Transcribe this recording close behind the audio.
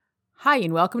Hi,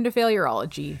 and welcome to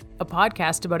Failurology, a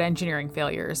podcast about engineering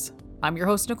failures. I'm your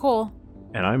host, Nicole.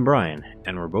 And I'm Brian,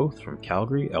 and we're both from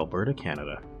Calgary, Alberta,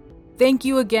 Canada. Thank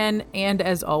you again, and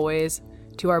as always,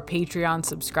 to our Patreon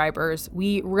subscribers.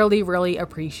 We really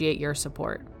appreciate your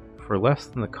support. For less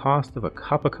than the cost of a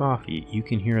cup of coffee, you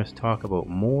can hear us talk about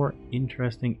more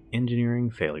interesting engineering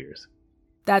failures.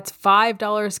 That's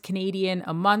 $5 Canadian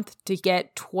a month to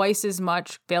get twice as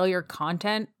much failure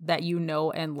content that you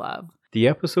know and love. The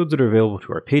episodes that are available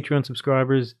to our Patreon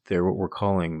subscribers, they're what we're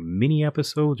calling mini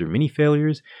episodes or mini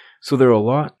failures. So they're a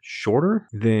lot shorter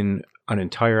than an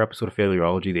entire episode of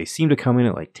Failurology. They seem to come in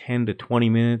at like 10 to 20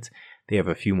 minutes. They have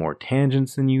a few more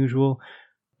tangents than usual,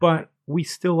 but we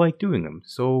still like doing them.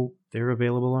 So they're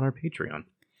available on our Patreon.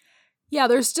 Yeah,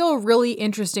 they're still really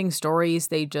interesting stories.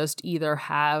 They just either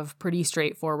have pretty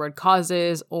straightforward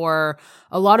causes, or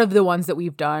a lot of the ones that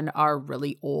we've done are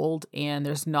really old and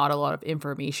there's not a lot of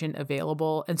information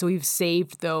available. And so we've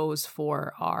saved those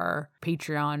for our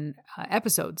Patreon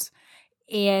episodes.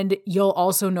 And you'll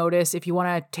also notice, if you want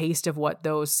a taste of what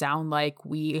those sound like,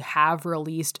 we have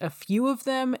released a few of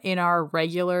them in our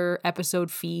regular episode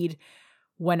feed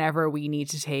whenever we need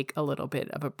to take a little bit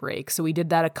of a break. So we did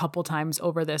that a couple times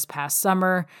over this past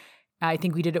summer. I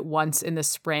think we did it once in the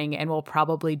spring, and we'll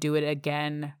probably do it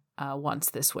again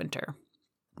once this winter.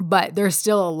 But there's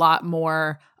still a lot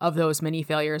more of those mini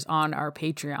failures on our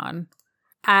Patreon.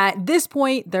 At this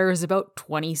point, there's about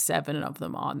 27 of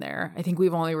them on there. I think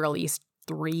we've only released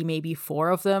 3, maybe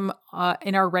 4 of them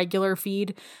in our regular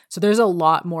feed. So there's a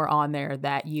lot more on there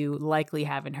that you likely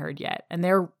haven't heard yet. And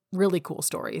they're really cool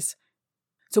stories.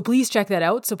 So please check that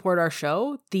out, support our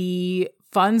show. The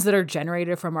funds that are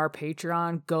generated from our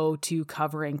Patreon go to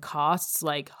covering costs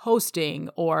like hosting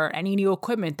or any new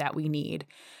equipment that we need.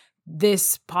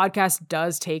 This podcast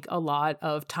does take a lot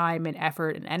of time and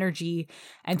effort and energy.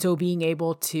 And so being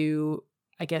able to,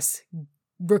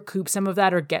 recoup some of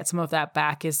that or get some of that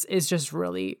back is just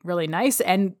really nice.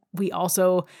 And we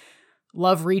also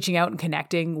love reaching out and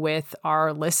connecting with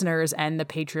our listeners, and the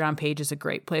Patreon page is a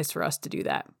great place for us to do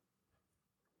that.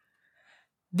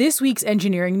 This week's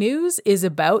engineering news is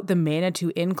about the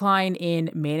Manitou Incline in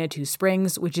Manitou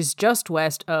Springs, which is just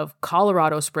west of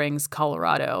Colorado Springs,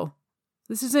 Colorado.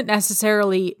 This isn't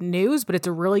necessarily news, but it's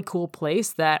a really cool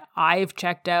place that I've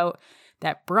checked out,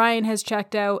 that Brian has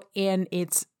checked out, and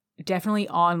it's definitely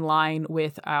online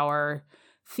with our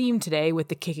theme today with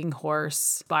the Kicking Horse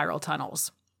spiral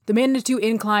tunnels. The Manitou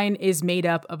Incline is made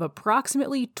up of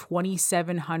approximately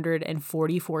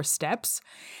 2,744 steps,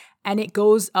 and it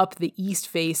goes up the east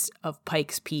face of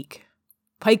Pikes Peak.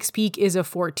 Pikes Peak is a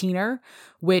 14er,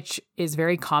 which is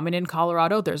very common in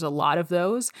Colorado. There's a lot of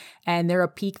those, and they're a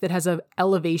peak that has an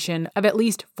elevation of at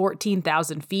least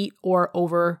 14,000 feet or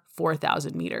over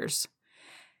 4,000 meters.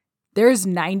 There's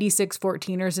 96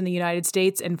 14ers in the United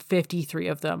States, and 53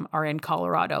 of them are in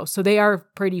Colorado, so they are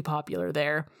pretty popular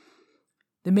there.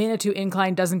 The Manitou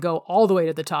Incline doesn't go all the way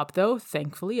to the top, though.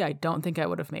 Thankfully, I don't think I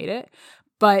would have made it.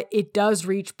 But it does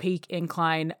reach peak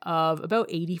incline of about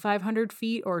 8,500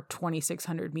 feet or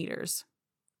 2,600 meters.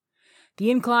 The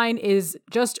incline is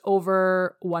just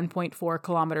over 1.4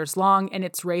 kilometers long, and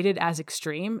it's rated as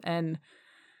extreme. And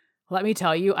let me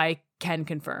tell you, I can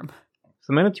confirm.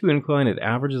 So Manitou Incline, it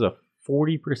averages a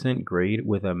 40% grade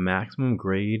with a maximum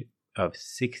grade of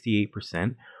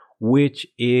 68%, which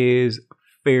is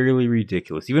fairly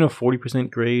ridiculous. Even a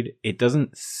 40% grade, it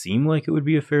doesn't seem like it would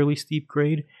be a fairly steep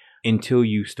grade. Until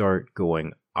you start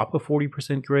going up a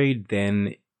 40% grade,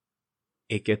 then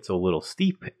it gets a little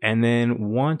steep. And then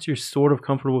once you're sort of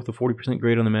comfortable with the 40%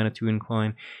 grade on the Manitou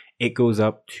Incline, it goes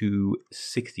up to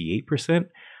 68%.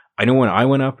 I know when I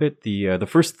went up it, the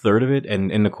first third of it, and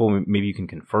Nicole, maybe you can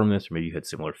confirm this, or maybe you had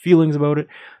similar feelings about it.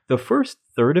 The first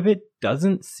third of it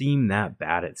doesn't seem that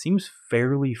bad. It seems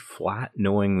fairly flat,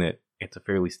 knowing that it's a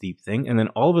fairly steep thing. And then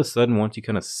all of a sudden, once you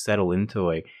kind of settle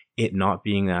into it not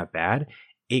being that bad,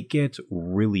 it gets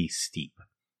really steep,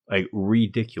 like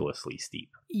ridiculously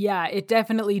steep. Yeah, it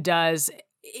definitely does.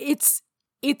 It's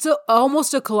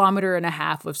almost 1.5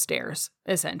 kilometers of stairs,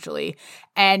 essentially.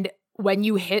 And when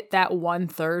you hit that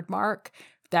 1/3 mark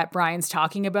that Brian's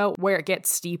talking about, where it gets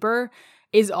steeper,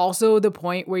 is also the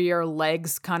point where your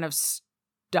legs kind of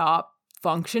stop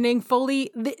functioning fully.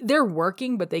 They're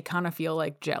working, but they kind of feel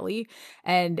like jelly.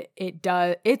 And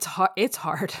it's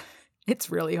hard. It's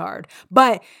really hard.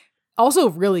 But also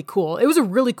really cool. It was a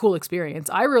really cool experience.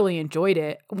 I really enjoyed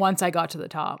it once I got to the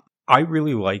top. I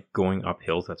really like going up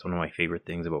hills. That's one of my favorite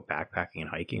things about backpacking and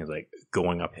hiking, is like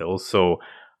going up hills. So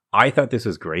I thought this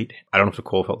was great. I don't know if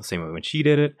Nicole felt the same way when she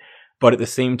did it, But at the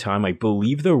same time, I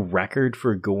believe the record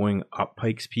for going up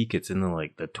Pikes Peak, it's in the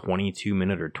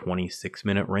 22-minute or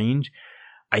 26-minute range.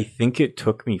 I think it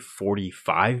took me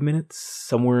 45 minutes,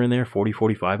 somewhere in there,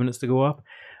 45 minutes to go up.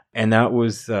 And that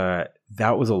was a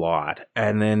lot.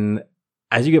 And then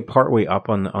as you get partway up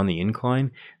on the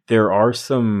incline, there are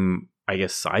some, I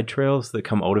guess, side trails that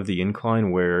come out of the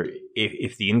incline where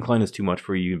if the incline is too much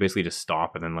for you, you can basically just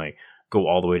stop and then go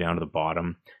all the way down to the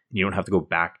bottom. You don't have to go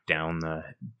back down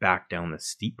the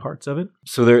steep parts of it.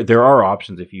 So there are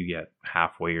options if you get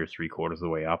halfway or 3/4 of the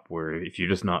way up, where if you're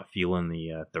just not feeling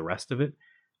the rest of it,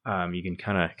 you can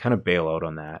kind of bail out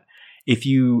on that. If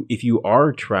you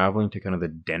are traveling to kind of the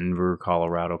Denver,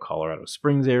 Colorado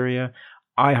Springs area,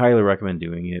 I highly recommend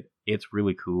doing it. It's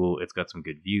really cool. It's got some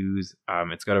good views.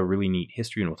 It's got a really neat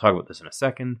history, and we'll talk about this in a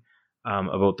second,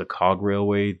 about the cog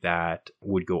railway that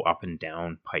would go up and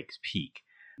down Pikes Peak,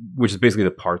 which is basically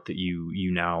the part that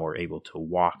you now are able to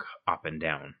walk up and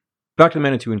down. Back to the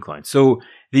Manitou Incline. So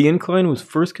the incline was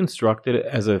first constructed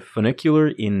as a funicular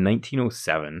in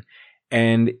 1907,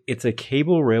 and it's a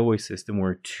cable railway system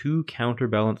where two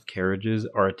counterbalanced carriages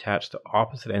are attached to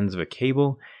opposite ends of a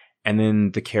cable, and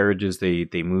then the carriages,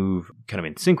 they move kind of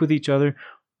in sync with each other.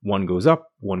 One goes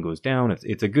up, one goes down.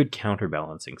 It's a good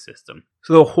counterbalancing system.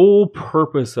 So the whole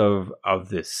purpose of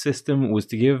this system was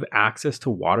to give access to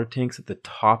water tanks at the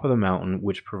top of the mountain,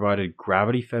 which provided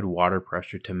gravity-fed water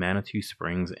pressure to Manitou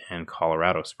Springs and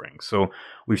Colorado Springs. So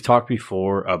we've talked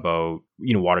before about,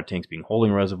 water tanks being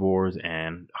holding reservoirs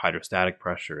and hydrostatic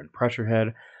pressure and pressure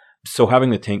head. So having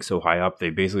the tank so high up,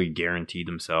 they basically guaranteed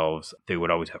themselves they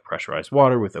would always have pressurized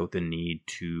water without the need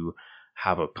to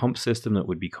have a pump system that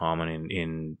would be common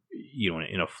in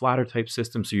a flatter type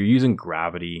system. So you're using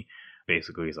gravity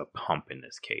basically as a pump in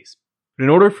this case. But in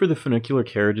order for the funicular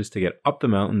carriages to get up the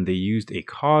mountain, they used a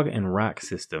cog and rack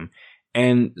system.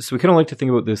 And so we kind of like to think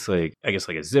about this like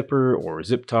a zipper or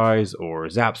zip ties or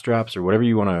zap straps or whatever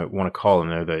you want to call them.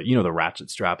 They're the ratchet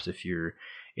straps if you're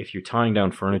tying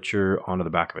down furniture onto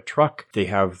the back of a truck. They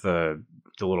have the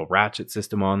little ratchet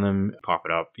system on them. Pop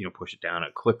it up, push it down,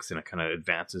 it clicks, and it kind of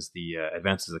advances the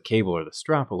cable or the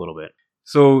strap a little bit.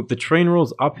 So the train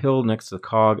rolls uphill next to the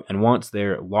cog, and once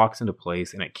there, it locks into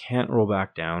place and it can't roll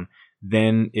back down.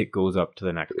 Then it goes up to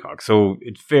the next cog. So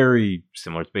it's very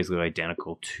similar. It's basically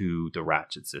identical to the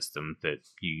ratchet system that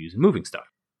you use in moving stuff.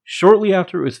 Shortly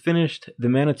after it was finished, the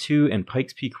Manitou and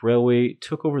Pikes Peak Railway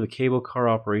took over the cable car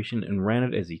operation and ran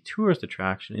it as a tourist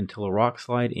attraction until a rock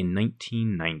slide in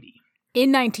 1990.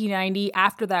 In 1990,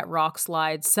 after that rock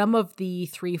slide, some of the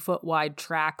 3-foot wide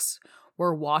tracks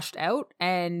were washed out,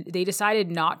 and they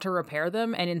decided not to repair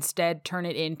them and instead turn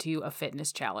it into a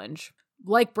fitness challenge.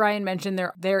 Like Brian mentioned,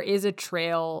 there is a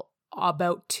trail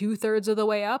about 2/3 of the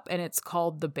way up, and it's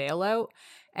called the Bailout,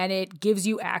 and it gives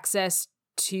you access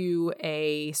to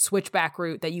a switchback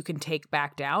route that you can take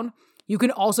back down. You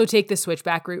can also take the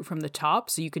switchback route from the top,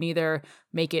 so you can either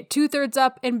make it 2/3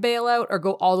 up and bail out or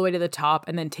go all the way to the top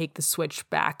and then take the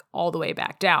switchback all the way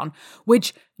back down,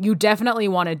 which you definitely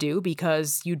want to do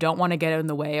because you don't want to get in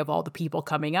the way of all the people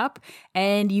coming up,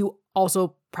 and you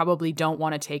also probably don't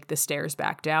want to take the stairs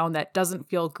back down. That doesn't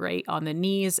feel great on the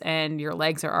knees, and your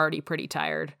legs are already pretty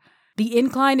tired. The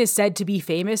incline is said to be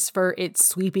famous for its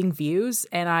sweeping views,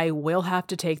 and I will have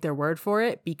to take their word for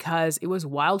it because it was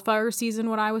wildfire season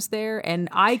when I was there, and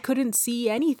I couldn't see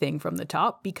anything from the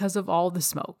top because of all the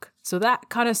smoke. So that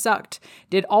kind of sucked.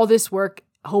 Did all this work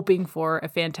hoping for a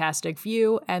fantastic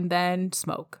view and then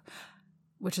smoke,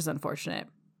 which is unfortunate.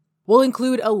 We'll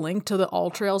include a link to the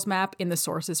AllTrails map in the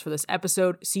sources for this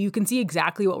episode so you can see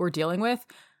exactly what we're dealing with.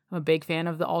 I'm a big fan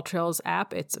of the AllTrails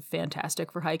app. It's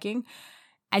fantastic for hiking.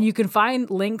 And you can find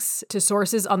links to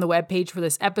sources on the webpage for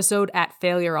this episode at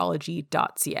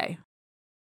failurology.ca.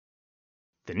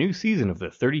 The new season of the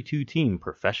 32-team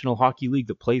Professional Hockey League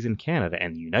that plays in Canada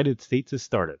and the United States has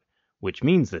started, which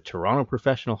means the Toronto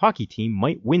Professional Hockey Team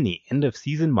might win the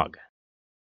end-of-season mug.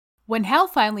 When hell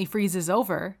finally freezes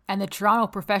over and the Toronto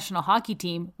Professional Hockey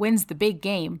Team wins the big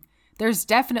game, there's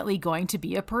definitely going to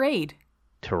be a parade.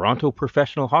 Toronto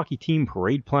Professional Hockey Team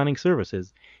Parade Planning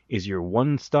Services is your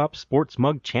one-stop sports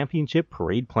mug championship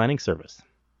parade planning service.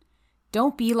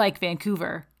 Don't be like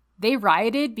Vancouver. They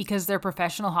rioted because their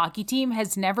professional hockey team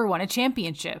has never won a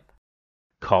championship.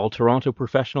 Call Toronto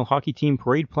Professional Hockey Team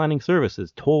Parade Planning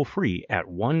Services toll-free at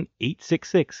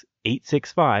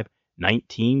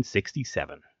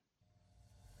 1-866-865-1967.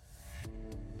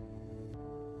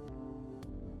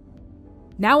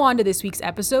 Now on to this week's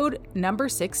episode, number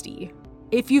 60.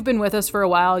 If you've been with us for a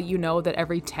while, you know that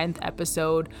every 10th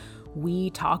episode, we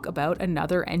talk about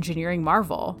another engineering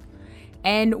marvel.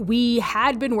 And we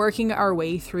had been working our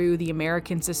way through the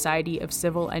American Society of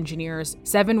Civil Engineers'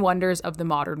 7 Wonders of the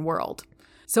Modern World.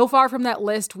 So far from that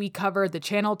list, we covered the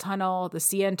Channel Tunnel, the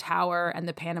CN Tower, and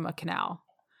the Panama Canal.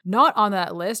 Not on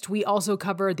that list, we also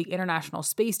covered the International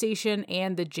Space Station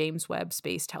and the James Webb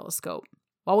Space Telescope.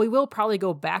 While we will probably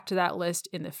go back to that list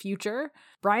in the future,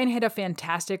 Brian had a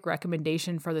fantastic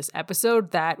recommendation for this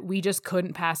episode that we just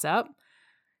couldn't pass up.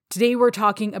 Today we're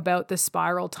talking about the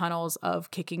spiral tunnels of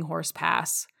Kicking Horse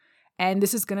Pass. And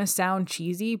this is going to sound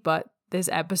cheesy, but this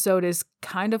episode is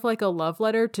kind of like a love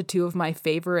letter to 2 of my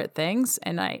favorite things,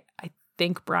 and I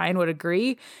think Brian would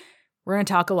agree. We're going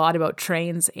to talk a lot about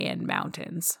trains and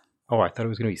mountains. Oh, I thought it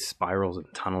was going to be spirals and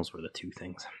tunnels were the 2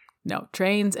 things. No,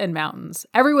 trains and mountains.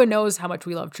 Everyone knows how much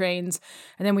we love trains.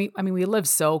 And then we live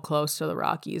so close to the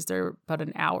Rockies. They're about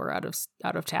an hour out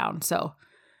of town. So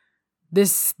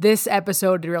this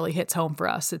episode really hits home for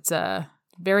us. It's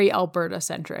very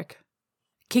Alberta-centric.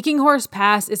 Kicking Horse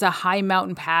Pass is a high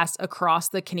mountain pass across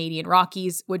the Canadian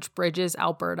Rockies, which bridges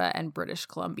Alberta and British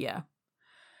Columbia.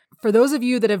 For those of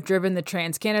you that have driven the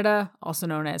Trans-Canada, also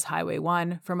known as Highway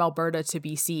 1, from Alberta to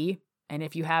BC, and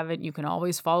if you haven't, you can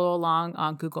always follow along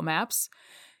on Google Maps.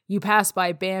 You pass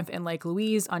by Banff and Lake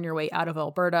Louise on your way out of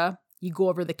Alberta. You go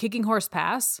over the Kicking Horse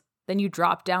Pass, then you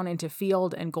drop down into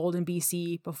Field and Golden,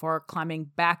 BC, before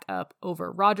climbing back up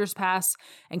over Rogers Pass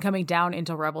and coming down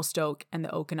into Revelstoke and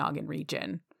the Okanagan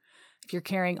region. If you're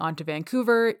carrying on to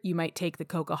Vancouver, you might take the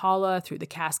Coquihalla through the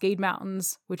Cascade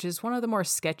Mountains, which is one of the more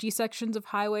sketchy sections of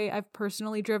highway I've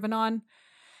personally driven on.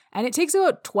 And it takes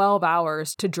about 12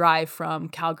 hours to drive from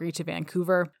Calgary to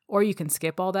Vancouver, or you can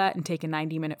skip all that and take a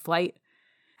 90-minute flight.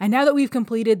 And now that we've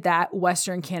completed that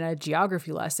Western Canada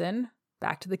geography lesson,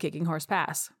 back to the Kicking Horse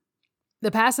Pass.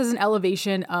 The pass has an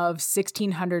elevation of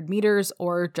 1,600 meters,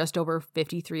 or just over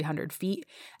 5,300 feet,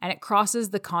 and it crosses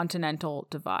the Continental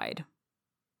Divide.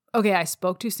 Okay, I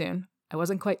spoke too soon. I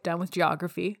wasn't quite done with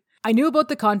geography. I knew about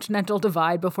the Continental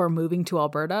Divide before moving to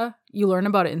Alberta. You learn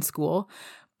about it in school.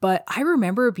 But I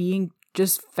remember being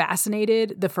just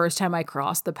fascinated the first time I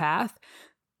crossed the path.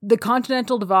 The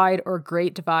Continental Divide, or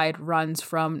Great Divide, runs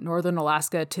from northern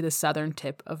Alaska to the southern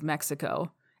tip of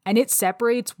Mexico. And it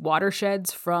separates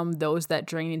watersheds from those that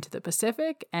drain into the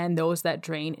Pacific and those that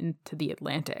drain into the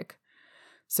Atlantic.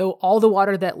 So all the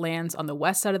water that lands on the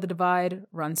west side of the divide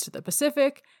runs to the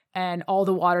Pacific, and all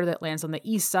the water that lands on the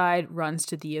east side runs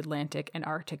to the Atlantic and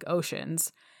Arctic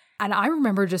Oceans. And I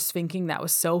remember just thinking that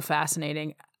was so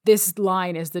fascinating. This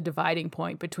line is the dividing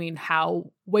point between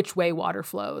which way water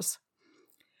flows.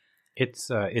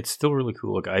 It's still really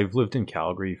cool. Like, I've lived in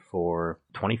Calgary for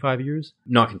 25 years,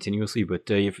 not continuously, but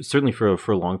certainly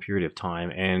for a long period of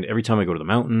time. And every time I go to the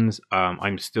mountains,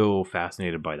 I'm still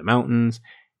fascinated by the mountains.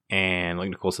 And like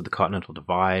Nicole said, the Continental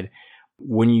Divide.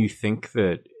 When you think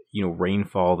that,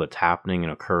 rainfall that's happening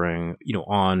and occurring,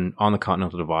 on the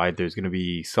Continental Divide, there's going to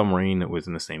be some rain that was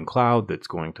in the same cloud that's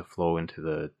going to flow into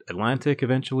the Atlantic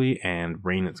eventually, and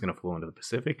rain that's going to flow into the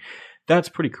Pacific. That's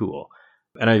pretty cool.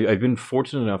 And I've been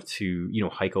fortunate enough to,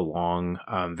 hike along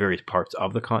various parts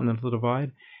of the Continental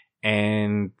Divide.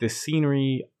 And the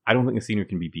scenery, I don't think the scenery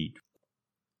can be beat.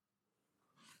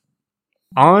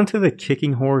 On to the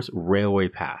Kicking Horse Railway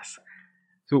Pass.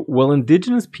 So while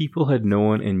indigenous people had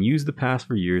known and used the pass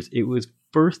for years, it was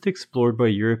first explored by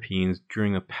Europeans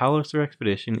during a Palliser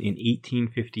expedition in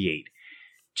 1858.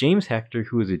 James Hector,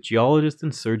 who was a geologist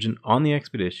and surgeon on the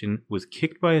expedition, was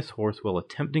kicked by his horse while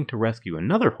attempting to rescue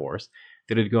another horse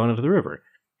that had gone into the river.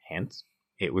 Hence,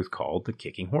 it was called the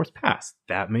Kicking Horse Pass.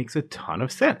 That makes a ton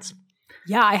of sense.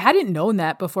 Yeah, I hadn't known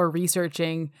that before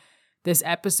researching this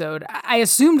episode. I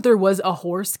assumed there was a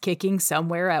horse kicking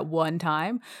somewhere at one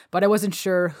time, but I wasn't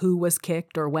sure who was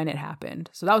kicked or when it happened.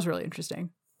 So that was really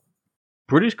interesting.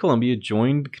 British Columbia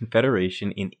joined the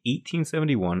Confederation in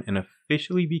 1871 and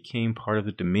officially became part of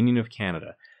the Dominion of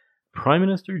Canada. Prime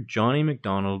Minister John A.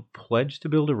 Macdonald pledged to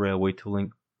build a railway to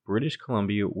link British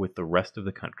Columbia with the rest of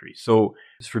the country. So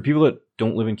for people that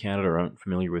don't live in Canada or aren't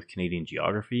familiar with Canadian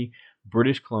geography,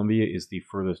 British Columbia is the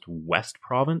furthest west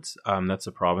province. That's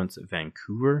the province that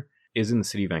Vancouver is in, the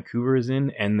city of Vancouver is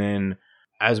in. And then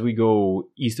as we go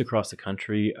east across the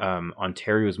country,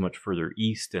 Ontario is much further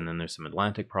east. And then there's some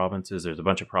Atlantic provinces. There's a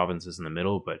bunch of provinces in the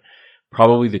middle, but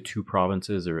probably the 2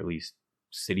 provinces, or at least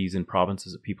cities and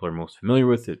provinces that people are most familiar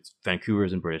with, it's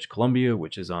Vancouver's in British Columbia,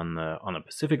 which is on the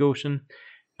Pacific Ocean.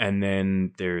 And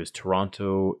then there's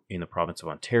Toronto in the province of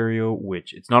Ontario,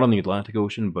 which it's not on the Atlantic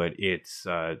Ocean, but it's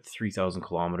 3,000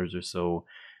 kilometers or so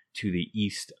to the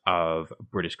east of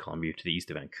British Columbia, to the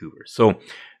east of Vancouver. So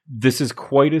this is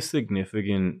quite a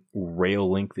significant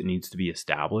rail link that needs to be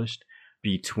established.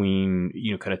 between,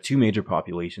 kind of two major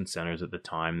population centers at the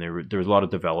time. There was a lot of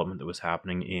development that was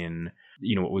happening in,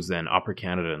 what was then Upper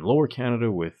Canada and Lower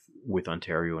Canada with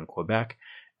Ontario and Quebec.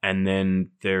 And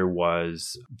then there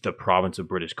was the province of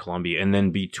British Columbia. And then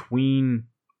between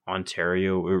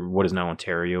Ontario, or what is now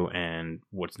Ontario, and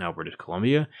what's now British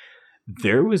Columbia,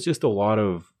 there was just a lot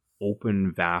of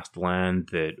open, vast land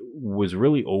that was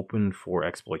really open for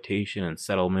exploitation and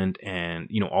settlement, and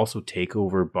also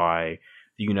takeover by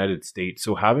the United States.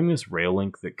 So having this rail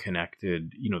link that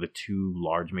connected the two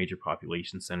large major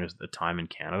population centers at the time in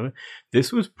Canada,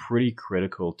 this was pretty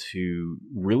critical to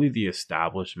really the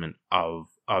establishment of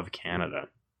Canada.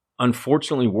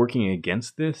 Unfortunately, working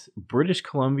against this, British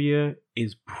Columbia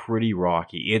is pretty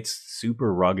rocky. It's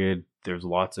super rugged. There's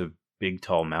lots of big,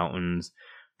 tall mountains.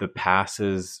 The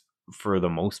passes, for the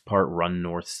most part, run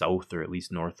north-south, or at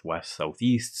least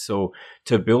northwest-southeast. So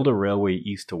to build a railway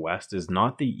east to west is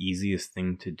not the easiest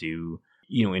thing to do,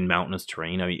 in mountainous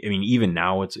terrain. I mean, even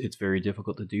now it's very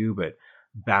difficult to do, but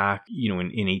back, in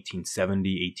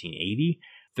 1870, 1880,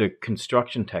 the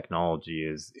construction technology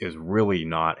is really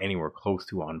not anywhere close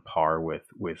to on par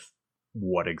with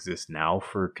what exists now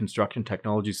for construction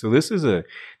technology. So this is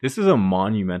a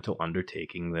monumental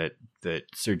undertaking that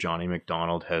Sir John A.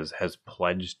 Macdonald has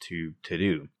pledged to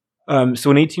do.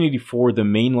 So in 1884, the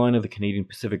main line of the Canadian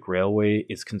Pacific Railway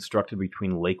is constructed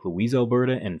between Lake Louise,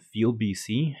 Alberta, and Field,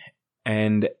 BC.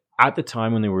 And at the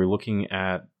time when they were looking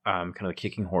at kind of the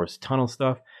Kicking Horse Tunnel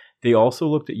stuff, they also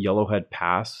looked at Yellowhead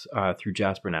Pass through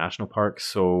Jasper National Park.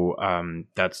 So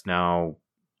that's now,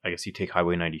 I guess you take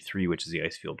Highway 93, which is the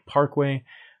Icefield Parkway,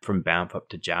 from Banff up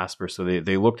to Jasper. So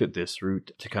they looked at this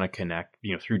route to kind of connect,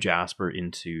 through Jasper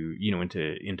into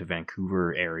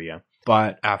Vancouver area.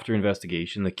 But after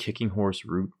investigation, the Kicking Horse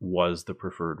route was the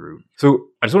preferred route. So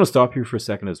I just want to stop here for a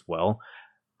second as well.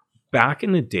 Back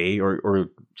in the day, or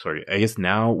sorry, I guess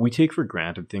now, we take for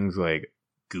granted things like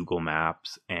Google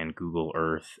Maps and Google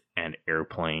Earth and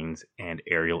airplanes and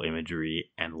aerial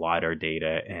imagery and LiDAR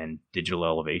data and digital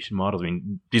elevation models. I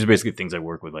mean, these are basically things I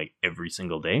work with like every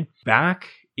single day. Back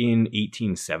in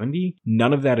 1870,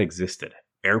 none of that existed.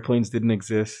 Airplanes didn't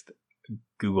exist.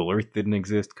 Google Earth didn't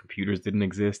exist. Computers didn't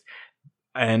exist.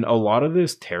 And a lot of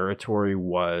this territory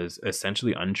was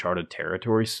essentially uncharted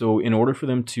territory. So in order for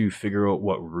them to figure out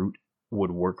what route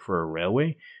would work for a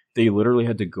railway, they literally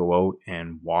had to go out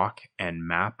and walk and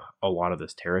map a lot of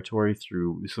this territory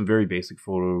through some very basic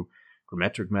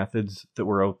photogrammetric methods that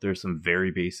were out there, some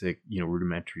very basic,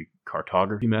 rudimentary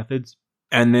cartography methods.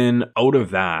 And then out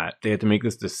of that, they had to make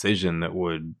this decision that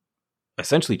would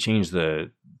essentially change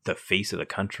the face of the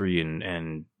country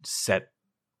and set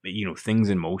things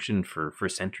in motion for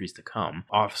centuries to come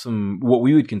off some what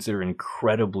we would consider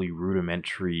incredibly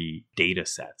rudimentary data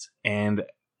sets. And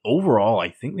overall,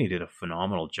 I think they did a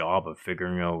phenomenal job of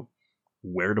figuring out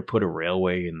where to put a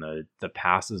railway and the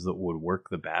passes that would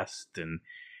work the best. And,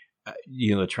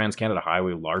 the Trans-Canada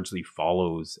Highway largely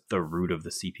follows the route of the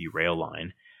CP rail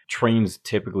line. Trains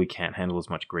typically can't handle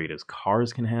as much grade as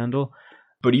cars can handle.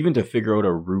 But even to figure out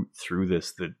a route through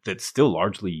this that's still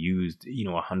largely used,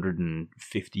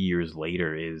 150 years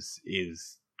later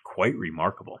is quite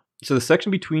remarkable. So the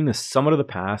section between the summit of the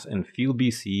pass and Field,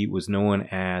 BC was known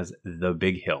as the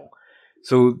Big Hill.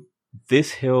 So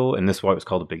this hill, and this is why it was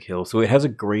called the Big Hill, so it has a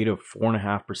grade of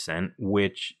 4.5%,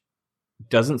 which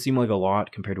doesn't seem like a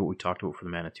lot compared to what we talked about for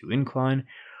the Manitou Incline,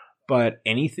 but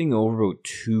anything over about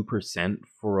 2%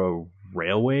 for a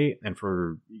railway and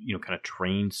for, kind of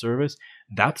train service,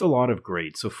 that's a lot of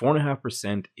grade. So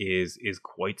 4.5% is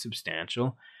quite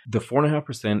substantial. The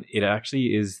 4.5%, it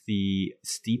actually is the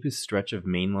steepest stretch of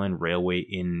mainline railway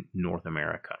in North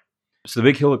America. So the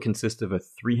Big Hill consists of a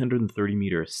 330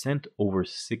 meter ascent over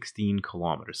 16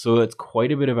 kilometers. So that's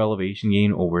quite a bit of elevation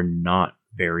gain over not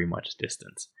very much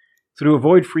distance. So to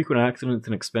avoid frequent accidents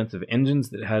and expensive engines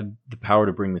that had the power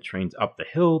to bring the trains up the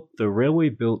hill, the railway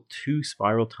built 2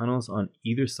 spiral tunnels on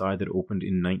either side that opened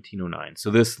in 1909.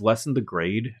 So this lessened the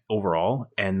grade overall,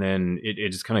 and then it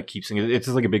just kind of keeps things. It's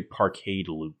just like a big parkade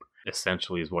loop,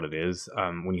 essentially, is what it is.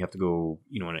 When you have to go,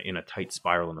 in a tight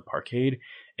spiral in the parkade,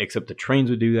 except the trains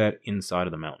would do that inside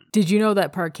of the mountain. Did you know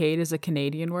that parkade is a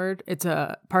Canadian word?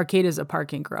 Parkade is a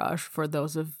parking garage, for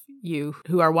those of you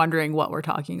who are wondering what we're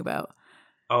talking about.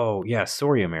 Oh, yeah.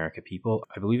 Sorry, America people.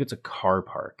 I believe it's a car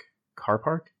park. Car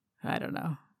park? I don't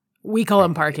know. We call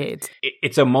them parkades.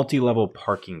 It's a multi-level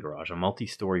parking garage, a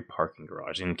multi-story parking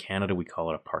garage. In Canada, we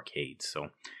call it a parkade.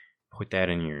 So put that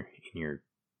in your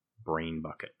brain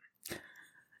bucket.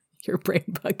 Your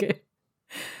brain bucket.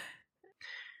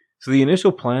 So the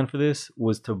initial plan for this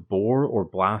was to bore or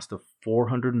blast a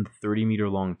 430 meter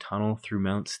long tunnel through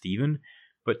Mount Stephen,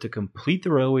 But to complete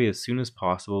the railway as soon as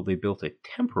possible, they built a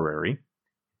temporary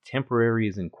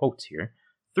is in quotes here,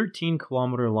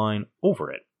 13-kilometer line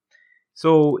over it.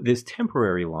 So this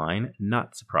temporary line,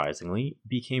 not surprisingly,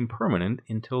 became permanent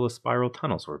until the spiral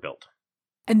tunnels were built.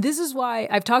 And this is why,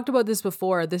 I've talked about this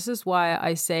before, this is why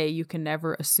I say you can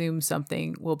never assume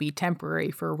something will be temporary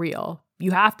for real.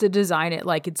 You have to design it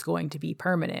like it's going to be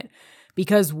permanent,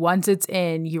 because once it's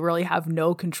in, you really have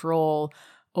no control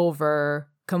over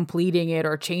completing it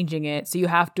or changing it. So you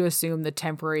have to assume the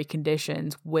temporary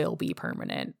conditions will be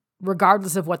permanent.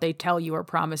 Regardless of what they tell you or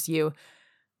promise you,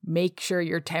 make sure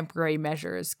your temporary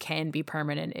measures can be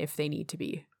permanent if they need to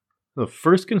be. The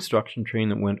first construction train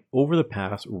that went over the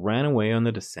pass ran away on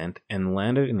the descent and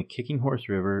landed in the Kicking Horse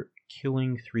River,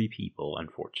 killing 3 people,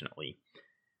 unfortunately.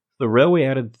 The railway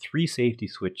added 3 safety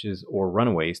switches or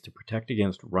runaways to protect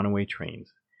against runaway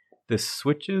trains. The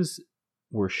switches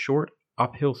were short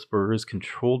uphill spurs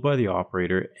controlled by the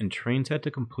operator, and trains had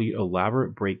to complete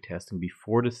elaborate brake testing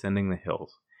before descending the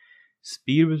hills.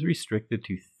 Speed was restricted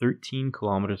to 13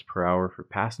 kilometers per hour for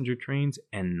passenger trains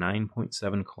and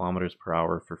 9.7 kilometers per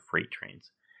hour for freight trains.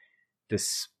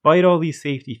 Despite all these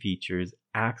safety features,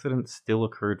 accidents still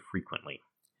occurred frequently.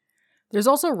 There's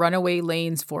also runaway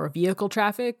lanes for vehicle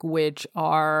traffic, which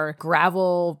are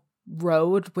gravel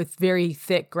road with very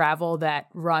thick gravel that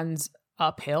runs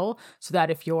uphill, so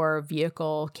that if your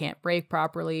vehicle can't brake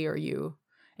properly or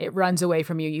it runs away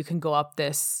from you, you can go up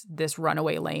this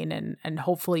runaway lane and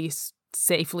hopefully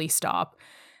safely stop.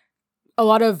 A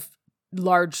lot of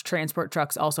large transport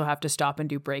trucks also have to stop and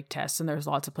do brake tests, and there's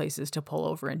lots of places to pull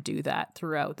over and do that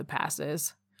throughout the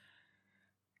passes.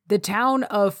 The town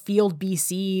of Field,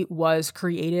 BC was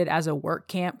created as a work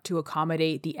camp to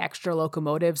accommodate the extra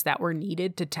locomotives that were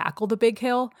needed to tackle the big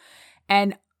hill.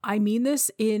 And I mean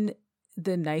this in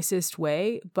the nicest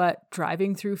way, but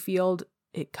driving through Field,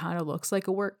 it kind of looks like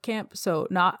a work camp, so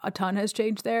not a ton has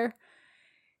changed there.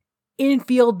 In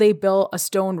Field, they built a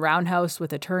stone roundhouse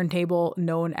with a turntable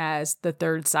known as the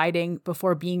Third Siding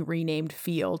before being renamed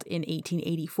Field in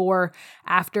 1884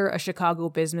 after a Chicago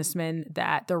businessman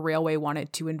that the railway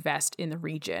wanted to invest in the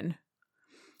region.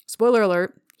 Spoiler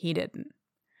alert, he didn't.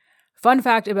 Fun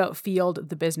fact about Field,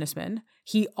 the businessman,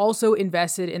 he also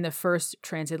invested in the first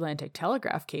transatlantic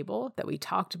telegraph cable that we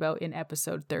talked about in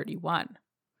episode 31.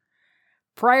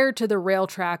 Prior to the rail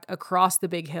track across the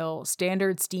big hill,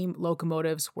 standard steam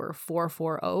locomotives were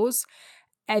 440s,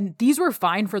 and these were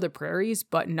fine for the prairies,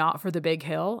 but not for the big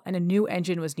hill, and a new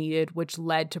engine was needed, which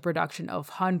led to production of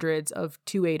hundreds of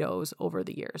 280s over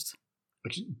the years.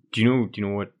 Do you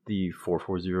know what the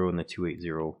 440 and the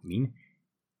 280 mean?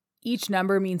 Each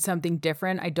number means something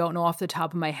different. I don't know off the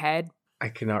top of my head. I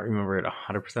cannot remember it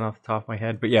 100% off the top of my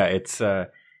head, but yeah, it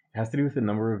has to do with the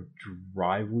number of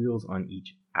drive wheels on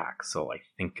each axle, I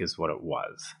think is what it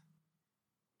was.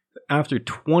 After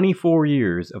 24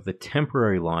 years of the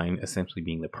temporary line essentially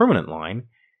being the permanent line,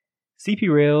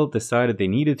 CP Rail decided they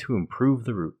needed to improve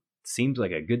the route. Seems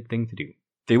like a good thing to do.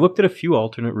 They looked at a few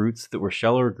alternate routes that were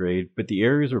shallower grade, but the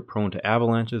areas were prone to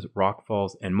avalanches,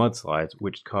 rockfalls, and mudslides,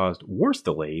 which caused worse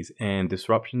delays and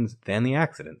disruptions than the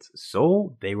accidents.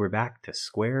 So they were back to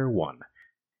square one.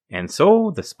 And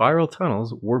so the spiral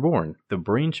tunnels were born, the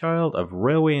brainchild of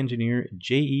railway engineer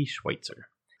J.E. Schweitzer.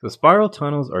 The spiral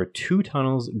tunnels are 2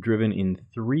 tunnels driven in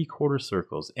 3/4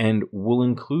 circles, and we'll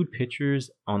include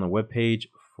pictures on the webpage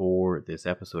for this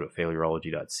episode at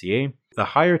failurology.ca. The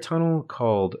higher tunnel,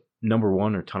 called Number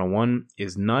 1 or Tunnel 1,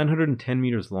 is 910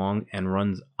 meters long and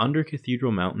runs under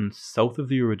Cathedral Mountain south of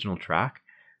the original track.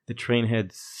 The train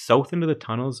heads south into the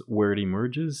tunnels where it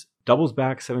emerges, doubles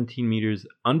back 17 meters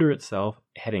under itself,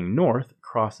 heading north,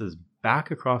 crosses back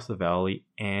across the valley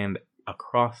and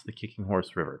across the Kicking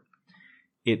Horse River.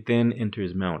 It then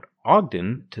enters Mount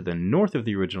Ogden to the north of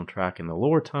the original track in the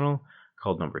lower tunnel,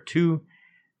 called Number 2.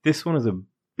 This one is a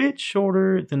bit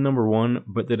shorter than Number 1,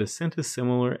 but the descent is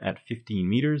similar at 15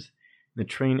 meters. The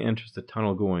train enters the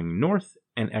tunnel going north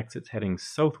and exits heading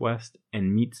southwest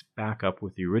and meets back up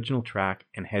with the original track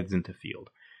and heads into Field.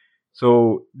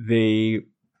 So they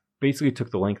basically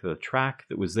took the length of the track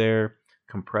that was there,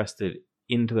 compressed it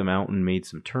into the mountain, made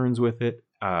some turns with it,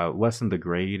 lessened the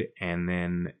grade, and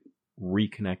then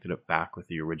reconnected it back with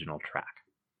the original track.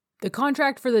 The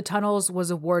contract for the tunnels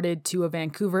was awarded to a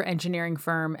Vancouver engineering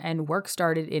firm, and work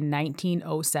started in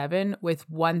 1907 with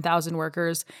 1,000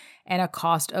 workers and a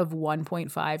cost of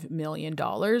 $1.5 million,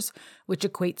 which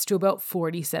equates to about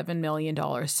 $47 million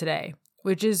today,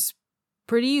 which is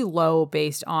pretty low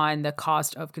based on the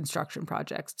cost of construction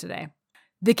projects today.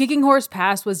 The Kicking Horse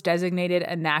Pass was designated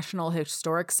a National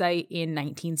Historic Site in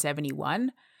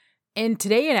 1971. And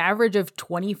today, an average of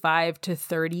 25 to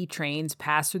 30 trains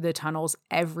pass through the tunnels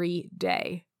every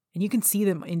day. And you can see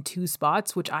them in 2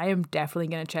 spots, which I am definitely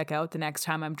going to check out the next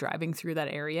time I'm driving through that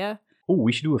area. Oh,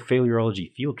 we should do a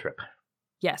Failurology field trip.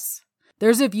 Yes.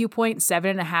 There's a viewpoint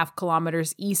 7.5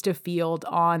 kilometers east of Field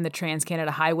on the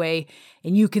Trans-Canada Highway,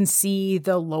 and you can see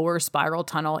the lower spiral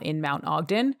tunnel in Mount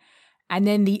Ogden. And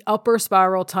then the upper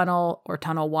spiral tunnel, or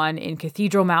Tunnel 1, in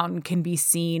Cathedral Mountain can be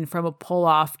seen from a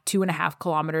pull-off 2.5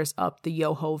 kilometers up the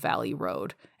Yoho Valley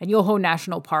Road. And Yoho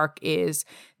National Park is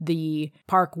the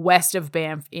park west of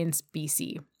Banff in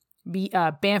BC.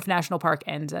 Banff National Park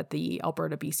ends at the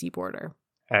Alberta-BC border.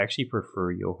 I actually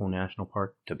prefer Yoho National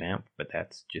Park to Banff, but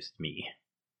that's just me.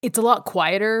 It's a lot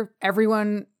quieter.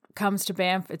 Everyone comes to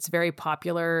Banff. It's very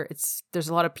popular. There's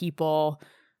a lot of people,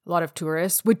 a lot of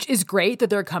tourists, which is great that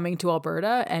they're coming to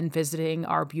Alberta and visiting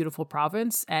our beautiful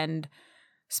province and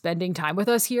spending time with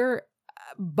us here.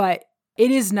 But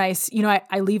it is nice. You know,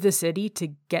 I leave the city to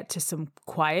get to some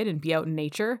quiet and be out in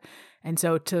nature. And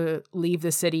so to leave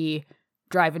the city,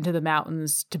 drive into the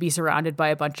mountains, to be surrounded by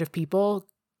a bunch of people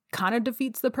kind of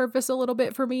defeats the purpose a little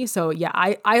bit for me. So yeah,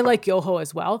 I like Yoho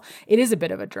as well. It is a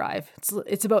bit of a drive.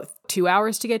 It's about 2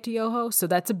 hours to get to Yoho. So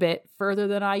that's a bit further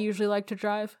than I usually like to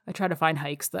drive. I try to find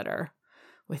hikes that are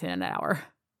within an hour,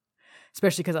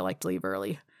 especially because I like to leave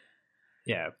early.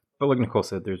 Yeah, but like Nicole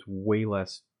said, there's way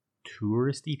less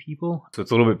touristy people. So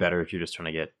it's a little bit better if you're just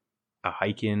trying to get a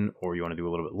hike in, or you want to do a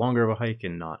little bit longer of a hike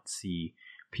and not see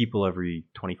people every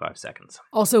 25 seconds.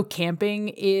 Also, camping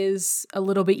is a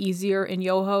little bit easier in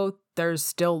Yoho. There's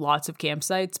still lots of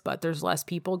campsites, but there's less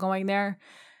people going there.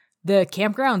 The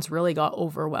campgrounds really got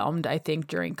overwhelmed, I think,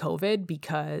 during COVID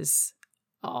because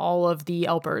all of the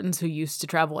Albertans who used to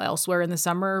travel elsewhere in the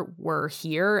summer were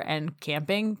here and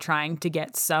camping, trying to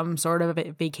get some sort of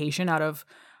a vacation out of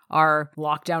our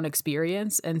lockdown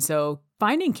experience. And so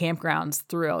finding campgrounds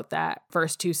throughout that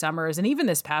first 2 summers, and even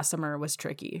this past summer, was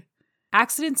tricky.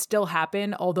 Accidents still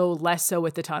happen, although less so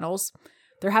with the tunnels.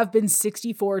 There have been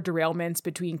 64 derailments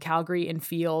between Calgary and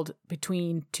Field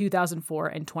between 2004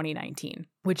 and 2019,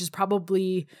 which is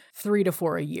probably 3 to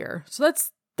 4 a year. So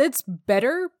that's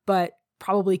better, but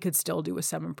probably could still do with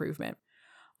some improvement.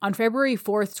 On February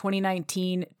 4th,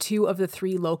 2019, 2 of the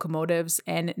 3 locomotives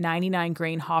and 99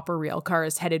 grain hopper rail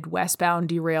cars headed westbound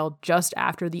derailed just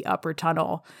after the upper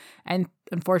tunnel, and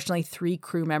unfortunately 3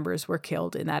 crew members were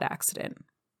killed in that accident.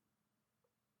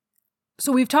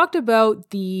 So we've talked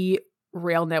about the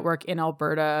rail network in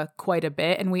Alberta quite a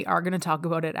bit, and we are going to talk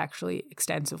about it actually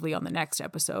extensively on the next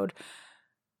episode.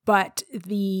 But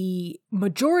the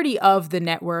majority of the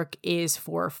network is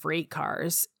for freight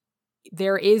cars.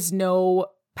 There is no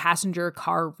passenger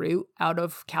car route out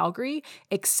of Calgary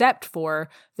except for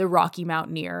the Rocky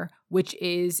Mountaineer, which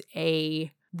is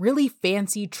a really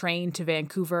fancy train to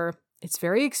Vancouver. It's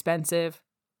very expensive.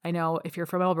 I know if you're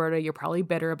from Alberta, you're probably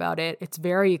bitter about it. It's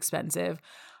very expensive.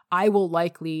 I will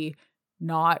likely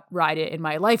not ride it in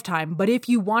my lifetime. But if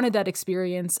you wanted that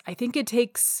experience, I think it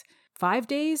takes 5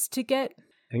 days to get.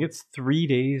 I think it's 3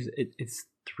 days. It's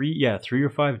 3 or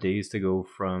 5 days to go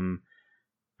from,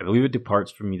 I believe it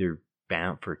departs from either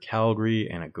Banff or Calgary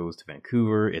and it goes to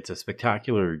Vancouver. It's a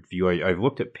spectacular view. I've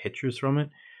looked at pictures from it.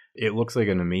 It looks like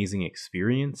an amazing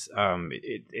experience.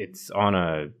 It's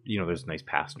on there's nice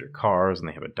passenger cars, and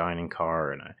they have a dining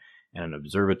car and an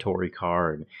observatory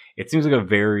car, and it seems like a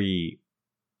very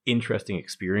interesting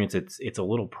experience. It's a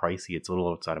little pricey. It's a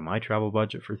little outside of my travel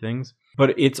budget for things,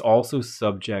 but it's also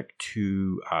subject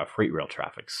to freight rail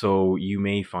traffic. So you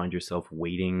may find yourself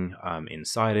waiting in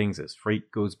sidings as freight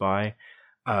goes by.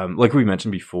 Like we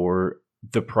mentioned before,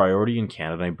 the priority in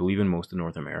Canada, I believe in most of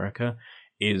North America,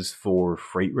 is for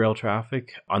freight rail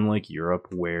traffic, unlike Europe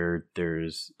where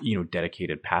there's,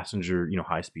 dedicated passenger,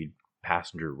 high-speed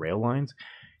passenger rail lines.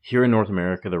 Here in North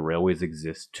America, the railways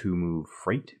exist to move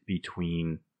freight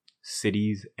between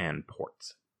cities and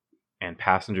ports. And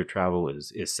passenger travel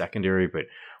is secondary, but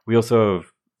we also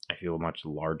have, I feel, a much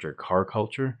larger car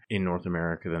culture in North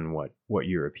America than what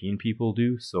European people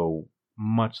do. So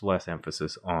much less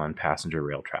emphasis on passenger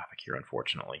rail traffic here,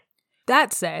 unfortunately.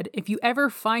 That said, if you ever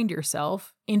find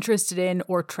yourself interested in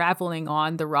or traveling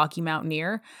on the Rocky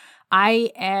Mountaineer,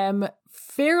 I am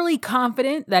fairly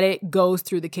confident that it goes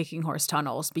through the Kicking Horse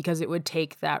tunnels because it would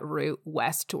take that route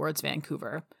west towards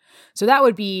Vancouver. So that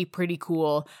would be pretty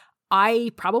cool.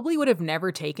 I probably would have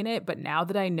never taken it, but now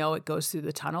that I know it goes through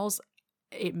the tunnels,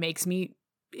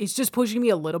 it's just pushing me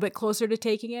a little bit closer to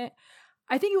taking it.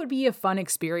 I think it would be a fun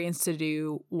experience to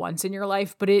do once in your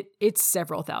life, but it's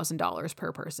several $1,000s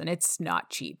per person. It's not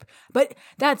cheap. But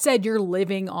that said, you're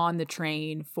living on the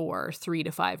train for 3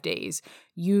 to 5 days.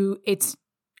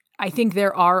 I think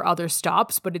there are other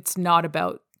stops, but it's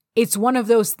one of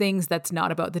those things that's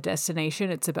not about the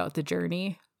destination, it's about the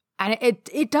journey. And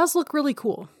it does look really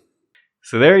cool.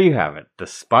 So there you have it, the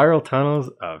spiral tunnels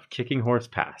of Kicking Horse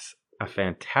Pass, a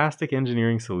fantastic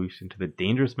engineering solution to the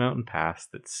dangerous mountain pass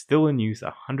that's still in use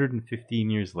 115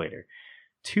 years later.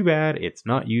 Too bad it's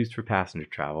not used for passenger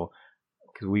travel,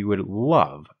 because we would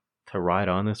love to ride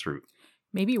on this route.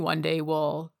 Maybe one day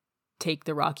we'll take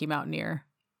the Rocky Mountaineer.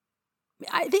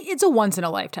 I think it's a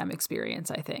once-in-a-lifetime experience,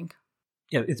 I think.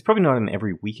 Yeah, it's probably not an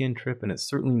every weekend trip, and it's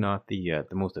certainly not the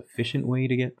most efficient way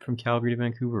to get from Calgary to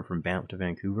Vancouver or from Banff to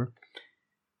Vancouver.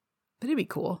 But it'd be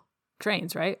cool.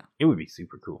 Trains, right? It would be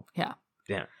super cool. Yeah.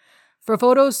 Yeah. For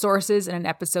photos, sources, and an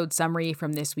episode summary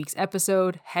from this week's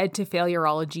episode, head to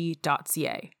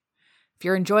failurology.ca. If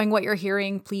you're enjoying what you're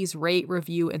hearing, please rate,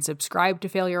 review, and subscribe to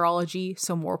Failurology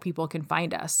so more people can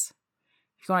find us.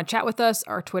 If you want to chat with us,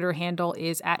 our Twitter handle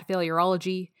is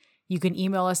 @Failurology. You can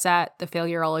email us at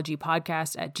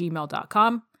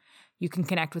thefailurologypodcast@gmail.com. You can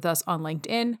connect with us on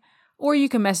LinkedIn, or you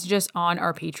can message us on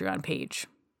our Patreon page.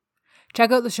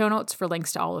 Check out the show notes for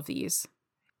links to all of these.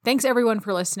 Thanks everyone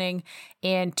for listening,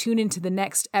 and tune into the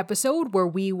next episode where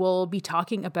we will be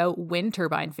talking about wind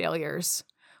turbine failures.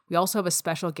 We also have a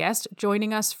special guest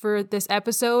joining us for this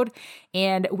episode,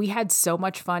 and we had so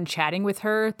much fun chatting with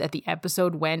her that the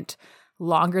episode went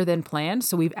longer than planned,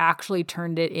 so we've actually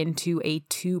turned it into a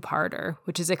two-parter,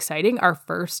 which is exciting, our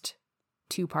first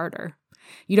two-parter.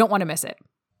 You don't want to miss it.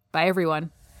 Bye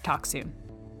everyone. Talk soon.